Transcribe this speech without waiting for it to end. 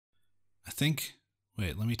think...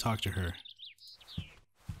 Wait, let me talk to her.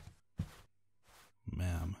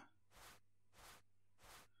 Ma'am.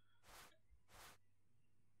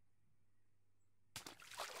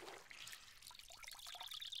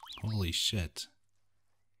 Holy shit.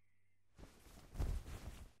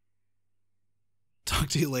 Talk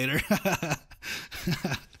to you later.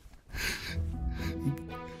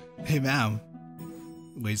 Hey, ma'am.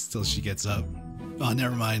 Waits till she gets up. Oh,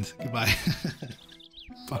 never mind. Goodbye.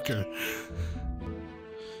 Fuck her.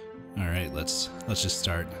 Alright, let's just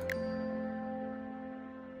start.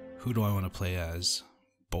 Who do I want to play as?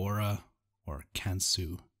 Bora or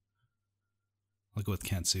Kansu? I'll go with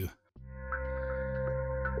Kansu.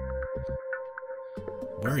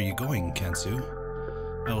 Where are you going, Kansu?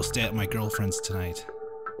 I will stay at my girlfriend's tonight.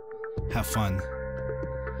 Have fun.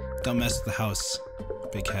 Don't mess with the house,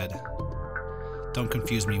 big head. Don't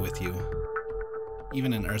confuse me with you.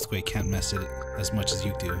 Even an earthquake can't mess it as much as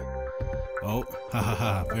you do. Oh,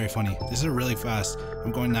 ha, very funny. This is really fast.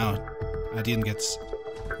 I'm going now. I didn't get to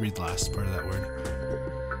read the last part of that word.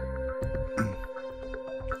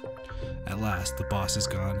 At last, the boss is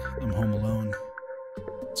gone. I'm home alone.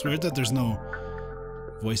 It's weird that there's no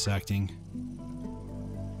voice acting.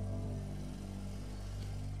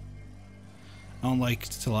 I don't like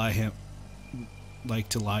to lie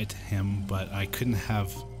to him, but I couldn't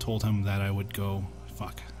have told him that I would go.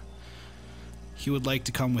 Fuck. He would like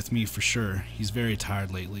to come with me for sure. He's very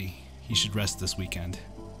tired lately. He should rest this weekend.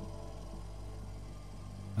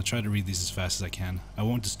 I'll try to read these as fast as I can. I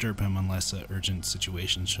won't disturb him unless an urgent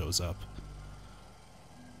situation shows up.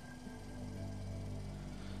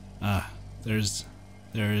 Ah, there is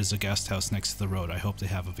a guest house next to the road. I hope they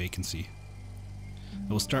have a vacancy.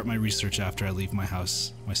 I will start my research after I leave my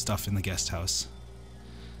house. My stuff in the guest house.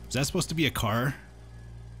 Is that supposed to be a car?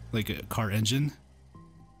 Like a car engine?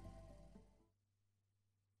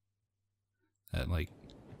 That like...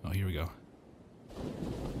 Oh, here we go.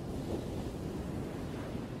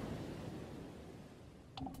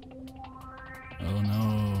 Oh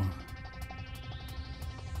no.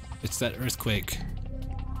 It's that earthquake.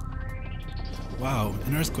 Wow,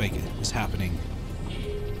 an earthquake is happening.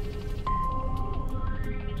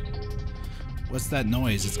 What's that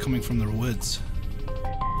noise? It's coming from the woods.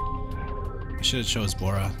 I should have chose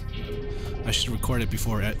Bora. I should record it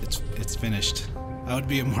before it's finished. That would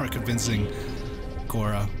be a more convincing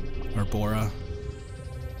Gora or Bora.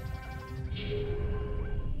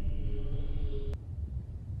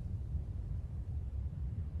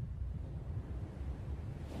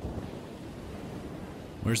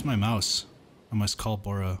 Where's my mouse? I must call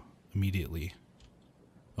Bora immediately.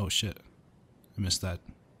 Oh shit. I missed that.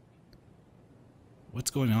 What's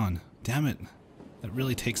going on? Damn it. That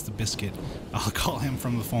really takes the biscuit. I'll call him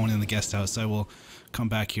from the phone in the guest house. I will come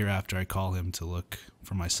back here after I call him to look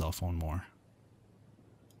for my cell phone more.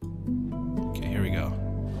 Okay, here we go.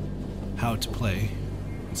 How to play.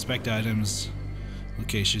 Inspect items.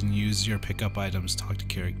 Location. Use your pickup items. Talk to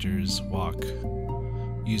characters. Walk.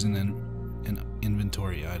 Use an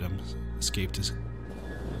inventory item. Escape to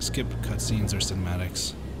skip cutscenes or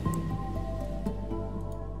cinematics.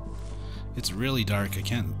 It's really dark. I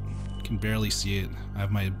can barely see it. I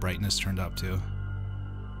have my brightness turned up too.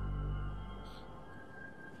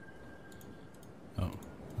 Oh,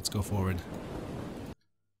 let's go forward.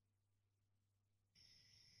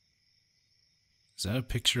 Is that a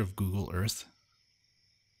picture of Google Earth?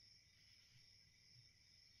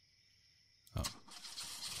 Oh.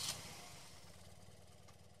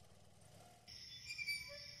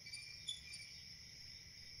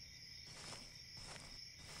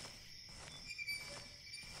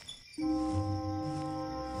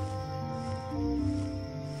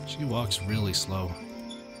 She walks really slow.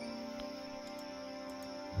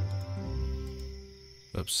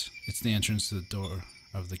 Oops, it's the entrance to the door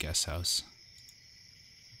of the guest house.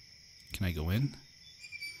 Can I go in?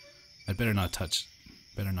 I'd better not touch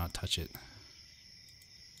it.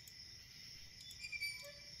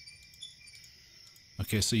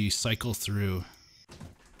 Okay, so you cycle through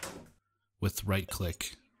with right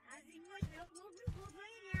click.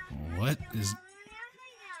 What is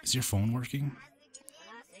your phone working?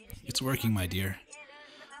 It's working, my dear.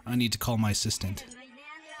 I need to call my assistant.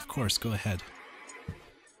 Of course, go ahead.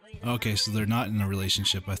 Okay, so they're not in a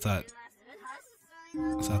relationship. I thought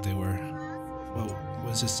they were. What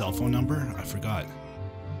was his cell phone number? I forgot.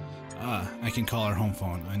 Ah, I can call our home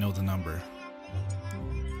phone. I know the number.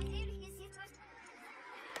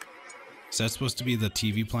 Is that supposed to be the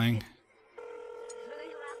TV playing?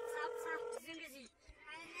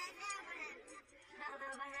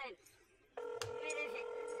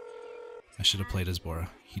 I should have played as Bora.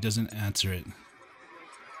 He doesn't answer it.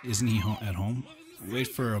 Isn't he at home? Wait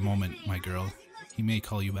for a moment, my girl. He may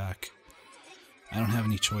call you back. I don't have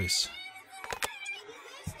any choice.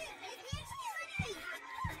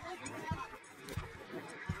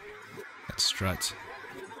 That strut.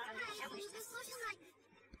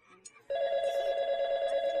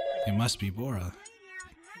 It must be Bora.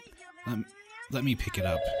 Let me pick it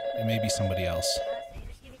up. It may be somebody else.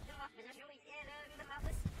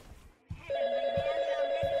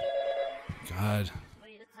 God.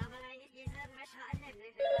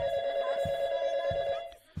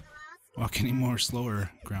 Walk any more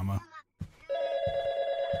slower, Grandma.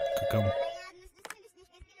 Come.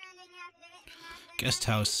 Guest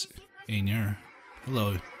house, Ainier.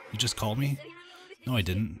 Hello, you just called me? No, I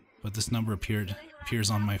didn't, but this number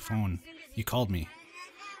appears on my phone. You called me.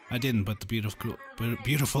 I didn't, but the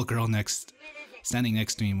beautiful girl standing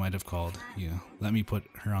next to me might have called you. Let me put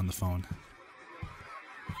her on the phone.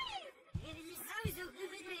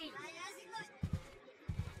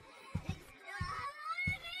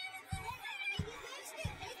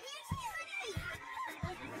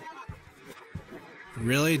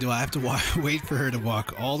 Really? Do I have to wait for her to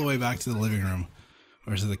walk all the way back to the living room?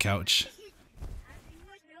 Or to the couch?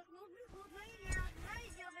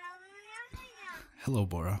 Hello,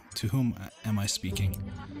 Bora. To whom am I speaking?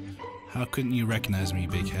 How couldn't you recognize me,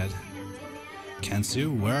 big head?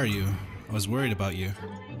 Kansu, where are you? I was worried about you.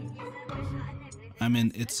 I'm in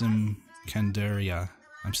Itzim Kandaria.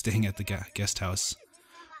 I'm staying at the guest house.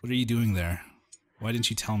 What are you doing there? Why didn't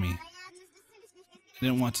you tell me? I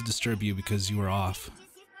didn't want to disturb you because you were off.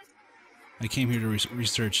 I came here to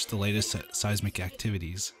research the latest seismic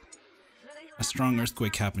activities. A strong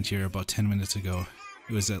earthquake happened here about 10 minutes ago.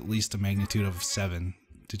 It was at least a magnitude of 7.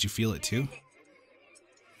 Did you feel it too?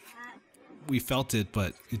 We felt it,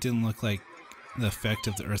 but it didn't look like the effect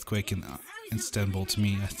of the earthquake in Istanbul to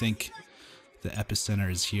me. I think the epicenter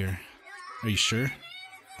is here. Are you sure?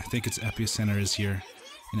 I think its epicenter is here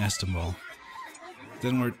in Istanbul.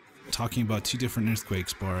 Then we're talking about 2 different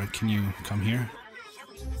earthquakes, Bora. Can you come here?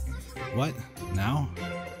 What? Now?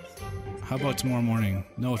 How about tomorrow morning?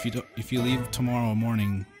 No, if you leave tomorrow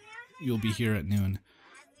morning, you'll be here at noon.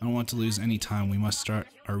 I don't want to lose any time. We must start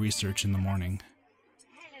our research in the morning.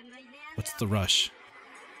 What's the rush?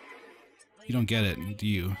 You don't get it, do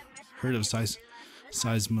you? Heard of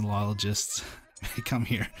seismologists? Come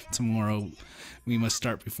here. Tomorrow we must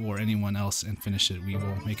start before anyone else and finish it. We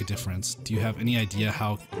will make a difference. Do you have any idea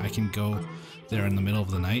how I can go there in the middle of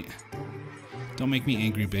the night? Don't make me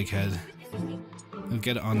angry, big head. You'll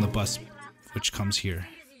get on the bus which comes here.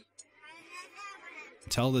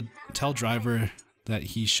 Tell driver that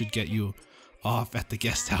he should get you off at the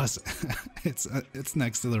guest house. It's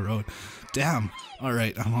next to the road. Damn. All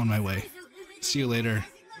right, I'm on my way. See you later,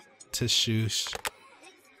 Tishush.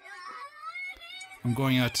 I'm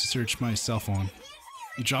going out to search my cell phone.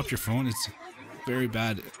 You dropped your phone? It's very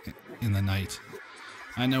bad in the night.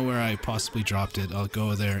 I know where I possibly dropped it. I'll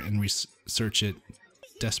go there and research it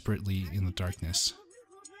desperately in the darkness.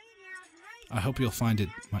 I hope you'll find it,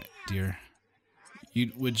 my dear.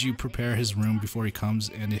 Would you prepare his room before he comes,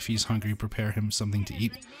 and if he's hungry, prepare him something to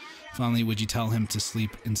eat? Finally, would you tell him to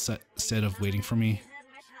sleep instead of waiting for me?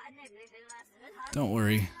 Don't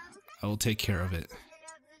worry, I will take care of it.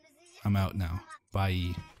 I'm out now.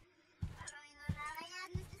 Bye.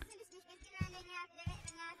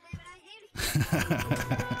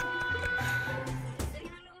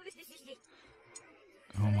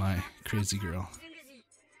 Oh my, crazy girl.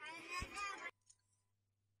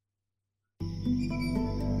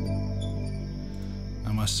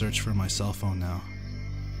 I must search for my cell phone now.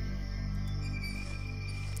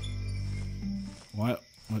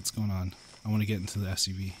 What's going on? I want to get into the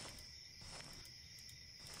SUV.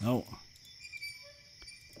 No.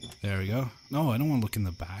 There we go. No, I don't want to look in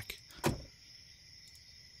the back.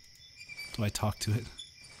 Do I talk to it?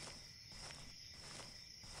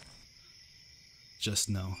 Just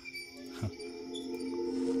no. Huh.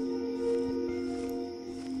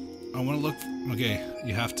 I want to look. Okay,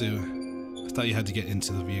 you have to. I thought you had to get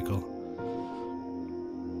into the vehicle.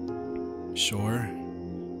 Sure.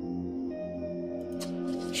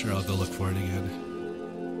 Sure, I'll go look for it again.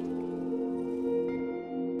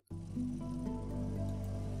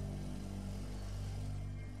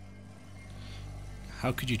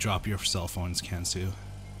 How could you drop your cell phones, Kansu?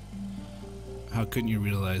 How couldn't you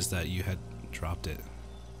realize that you had dropped it?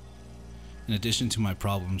 In addition to my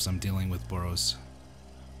problems, I'm dealing with Bora's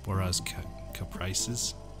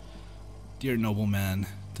caprices. Dear nobleman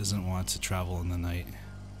doesn't want to travel in the night.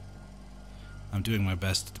 I'm doing my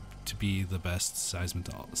best to be the best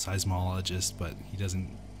seismologist, but he doesn't.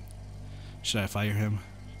 Should I fire him?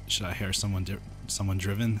 Should I hire someone someone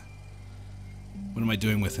driven? What am I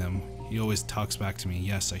doing with him? He always talks back to me.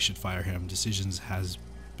 Yes, I should fire him. Decisions has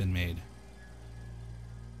been made.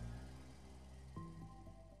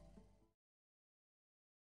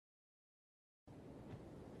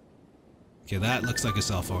 Okay, that looks like a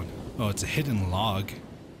cell phone. Oh, it's a hidden log.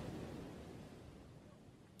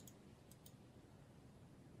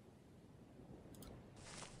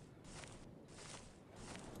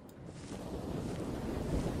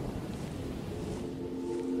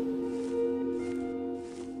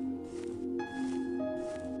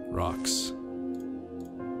 Rocks.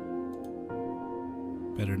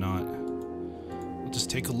 Better not. I'll just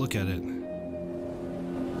take a look at it.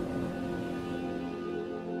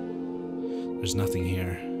 There's nothing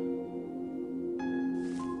here.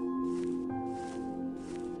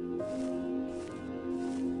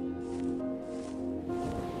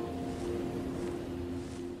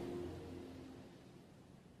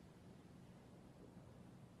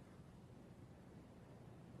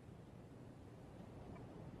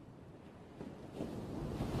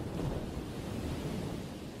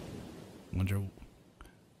 Wonder. Wait,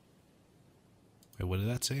 what did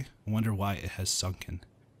that say? I wonder why it has sunken.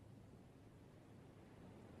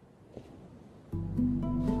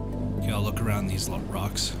 Okay, I'll look around these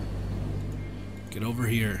rocks. Get over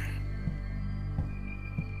here.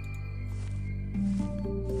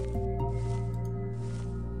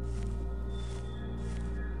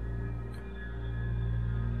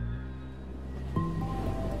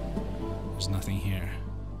 There's nothing here.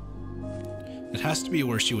 It has to be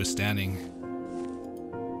where she was standing.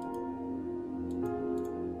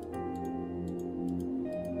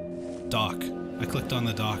 Dock. I clicked on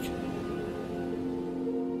the dock.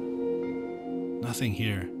 Nothing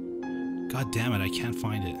here. God damn it, I can't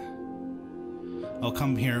find it. I'll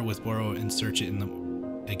come here with Boro and search it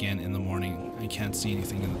again in the morning. I can't see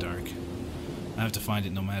anything in the dark. I have to find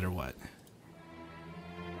it no matter what.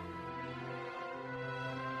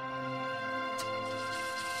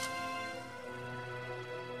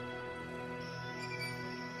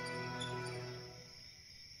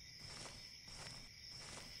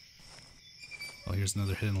 Oh, here's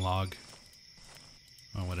another hidden log.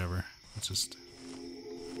 Oh, whatever. It's just...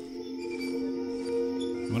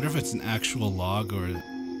 I wonder if it's an actual log or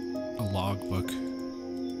a logbook.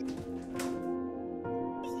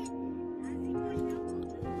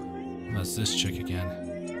 That's this chick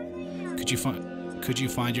again. Could you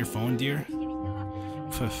find your phone, dear?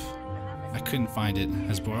 Poof. I couldn't find it.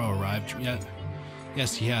 Has Boro arrived yet?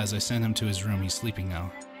 Yes, he has. I sent him to his room. He's sleeping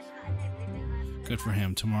now. Good for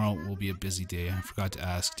him. Tomorrow will be a busy day. I forgot to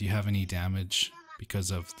ask, do you have any damage because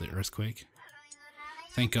of the earthquake?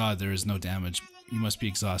 Thank God there is no damage. You must be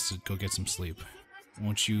exhausted. Go get some sleep.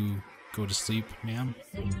 Won't you go to sleep, ma'am?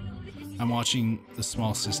 I'm watching The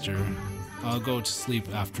Small Sister. I'll go to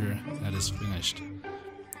sleep after that is finished.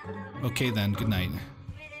 Okay then, good night.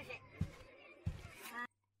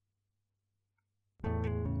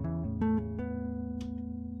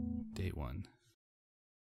 Day 1.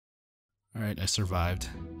 Alright, I survived.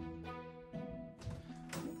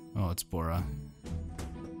 Oh, it's Bora.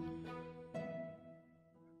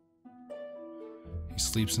 He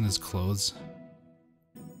sleeps in his clothes.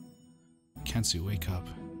 Kensu, wake up.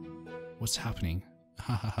 What's happening?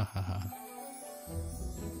 Ha ha ha ha ha.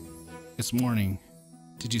 It's morning.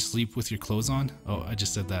 Did you sleep with your clothes on? Oh, I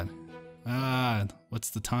just said that. Ah, what's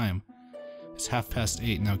the time? It's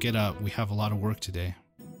 8:30. Now get up. We have a lot of work today.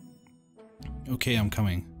 Okay, I'm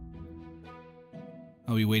coming.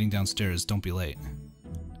 I'll be waiting downstairs. Don't be late.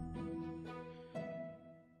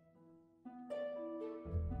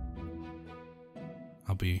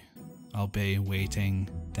 I'll be waiting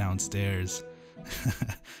downstairs.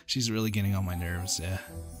 She's really getting on my nerves, yeah.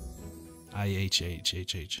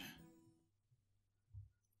 IHHHH.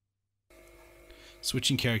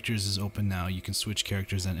 Switching characters is open now. You can switch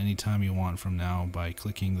characters at any time you want from now by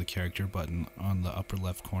clicking the character button on the upper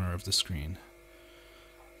left corner of the screen.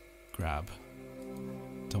 Grab.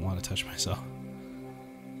 Don't want to touch myself.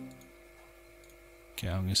 Okay,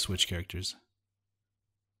 I'm gonna switch characters.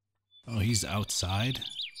 Oh, he's outside?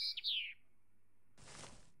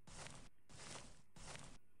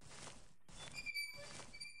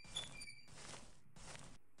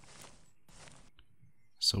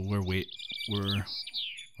 So where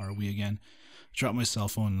are we again? Dropped my cell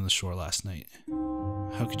phone on the shore last night.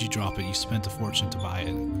 How could you drop it? You spent a fortune to buy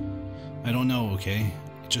it. I don't know, okay?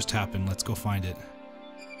 It just happened. Let's go find it.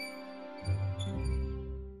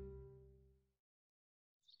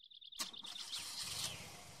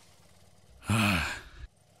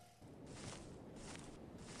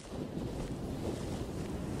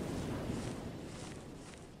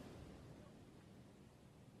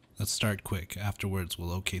 Let's start quick. Afterwards, we'll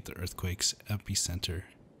locate the earthquake's epicenter.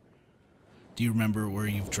 Do you remember where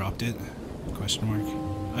you've dropped it? Question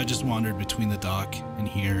mark. I just wandered between the dock and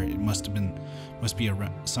here. It must be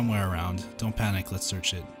somewhere around. Don't panic. Let's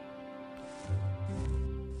search it.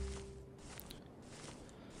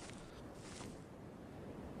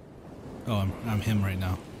 Oh, I'm him right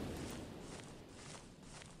now.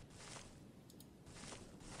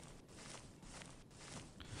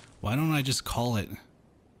 Why don't I just call it?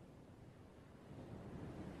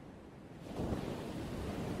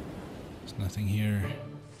 There's nothing here.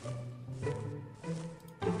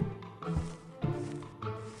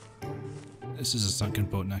 This is a sunken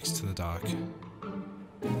boat next to the dock.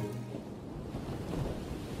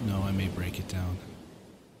 No, I may break it down.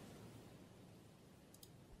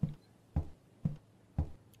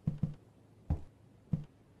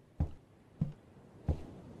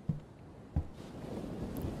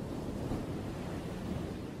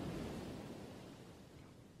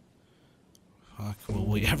 Fuck, will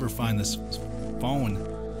we ever find this phone?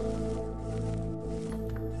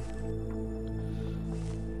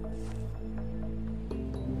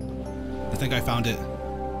 I think I found it.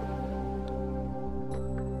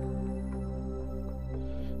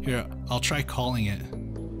 Here, I'll try calling it.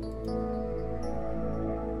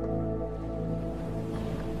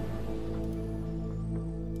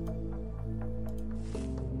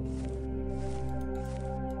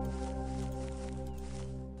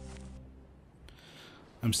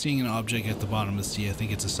 I'm seeing an object at the bottom of the sea. I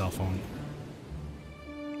think it's a cell phone.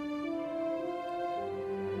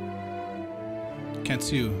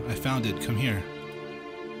 Kensu, I found it. Come here.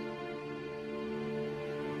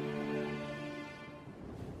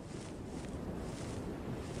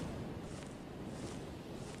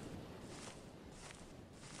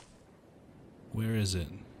 Where is it?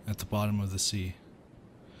 At the bottom of the sea.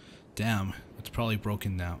 Damn, it's probably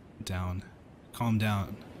broken down. Calm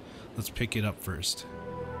down. Let's pick it up first.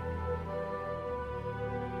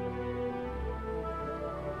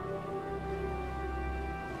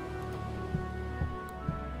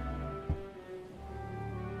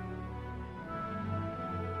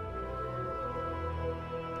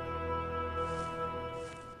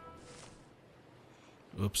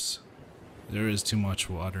 Oops. There is too much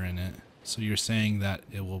water in it. So you're saying that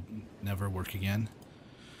it will never work again?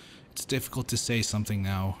 It's difficult to say something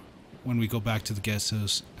now. When we go back to the guest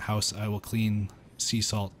house, I will clean sea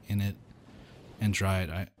salt in it and dry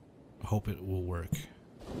it. I hope it will work.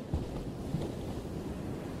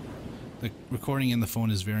 The recording in the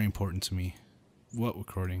phone is very important to me. What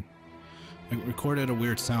recording? I recorded a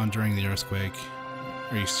weird sound during the earthquake.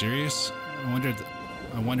 Are you serious?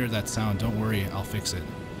 I wondered that sound. Don't worry, I'll fix it.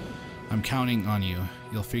 I'm counting on you.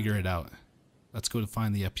 You'll figure it out. Let's go to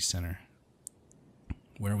find the epicenter.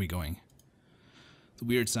 Where are we going? The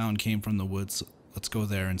weird sound came from the woods. Let's go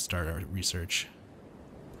there and start our research.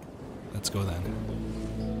 Let's go then.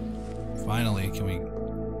 Finally, can we...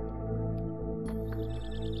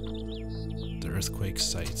 The earthquake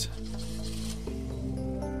site.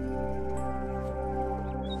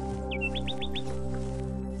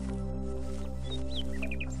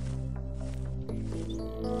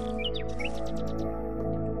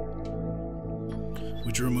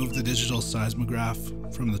 Would you remove the digital seismograph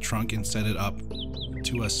from the trunk and set it up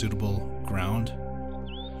to a suitable ground?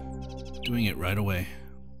 Doing it right away.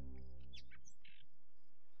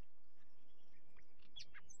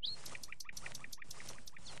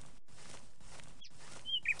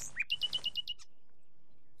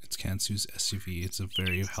 It's Kansu's SUV. It's a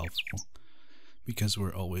very helpful because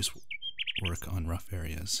we're always work on rough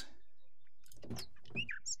areas.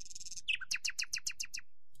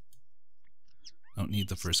 Don't need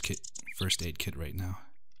the first aid kit right now.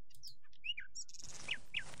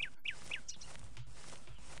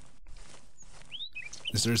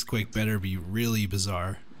 This earthquake better be really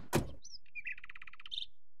bizarre.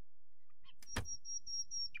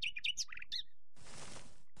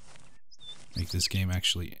 Make this game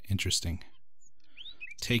actually interesting.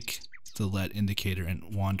 Take the LED indicator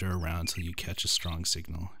and wander around till you catch a strong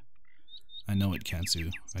signal. I know it,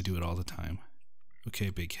 Kansu. I do it all the time.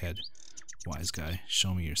 Okay, big head. Wise guy,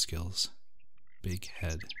 show me your skills. Big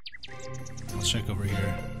head. Let's check over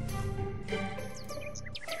here.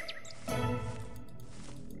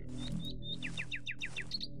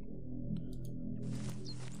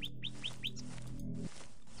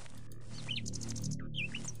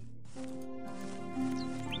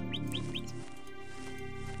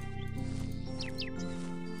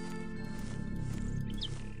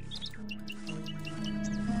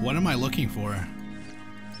 What am I looking for?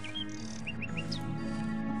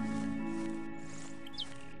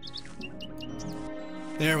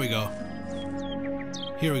 There we go.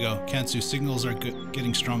 Here we go. Kansu, signals are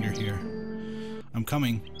getting stronger here. I'm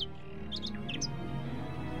coming.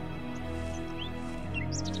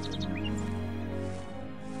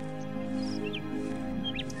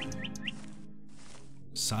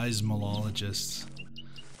 Seismologist.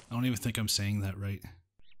 I don't even think I'm saying that right.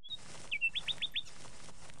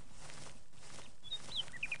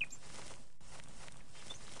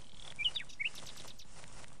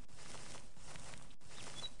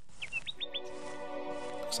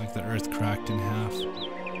 Looks like the earth cracked in half.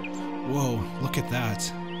 Whoa, look at that.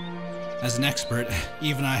 As an expert,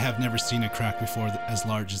 even I have never seen a crack before as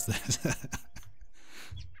large as this.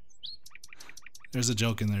 There's a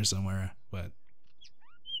joke in there somewhere, but...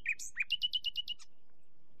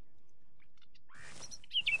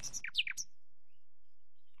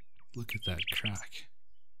 Look at that crack.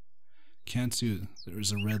 Kansu, there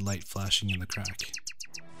is a red light flashing in the crack.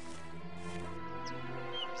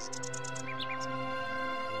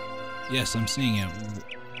 Yes, I'm seeing it.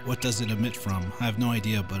 What does it emit from? I have no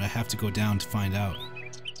idea, but I have to go down to find out.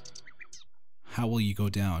 How will you go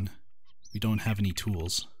down? We don't have any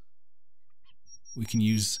tools. We can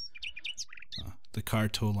use... the car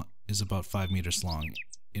tow is about 5 meters long.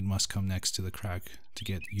 It must come next to the crack to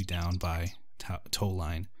get you down by tow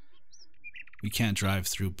line. We can't drive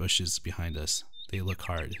through bushes behind us. They look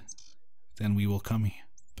hard. Then we will come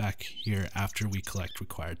back here after we collect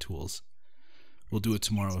required tools. We'll do it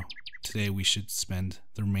tomorrow. Today we should spend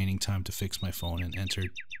the remaining time to fix my phone and enter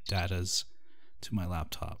datas to my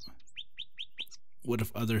laptop. What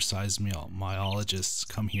if other seismologists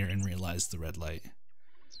come here and realize the red light?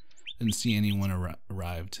 Didn't see anyone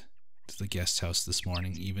arrived to the guest house this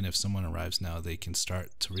morning. Even if someone arrives now, they can start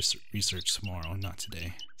to research tomorrow, not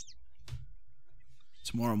today.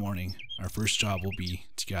 Tomorrow morning, our first job will be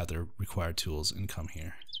to gather required tools and come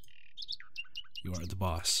here. You are the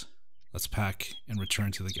boss. Let's pack and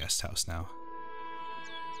return to the guest house now.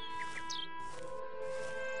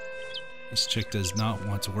 This chick does not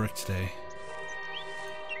want to work today.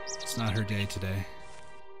 It's not her day today.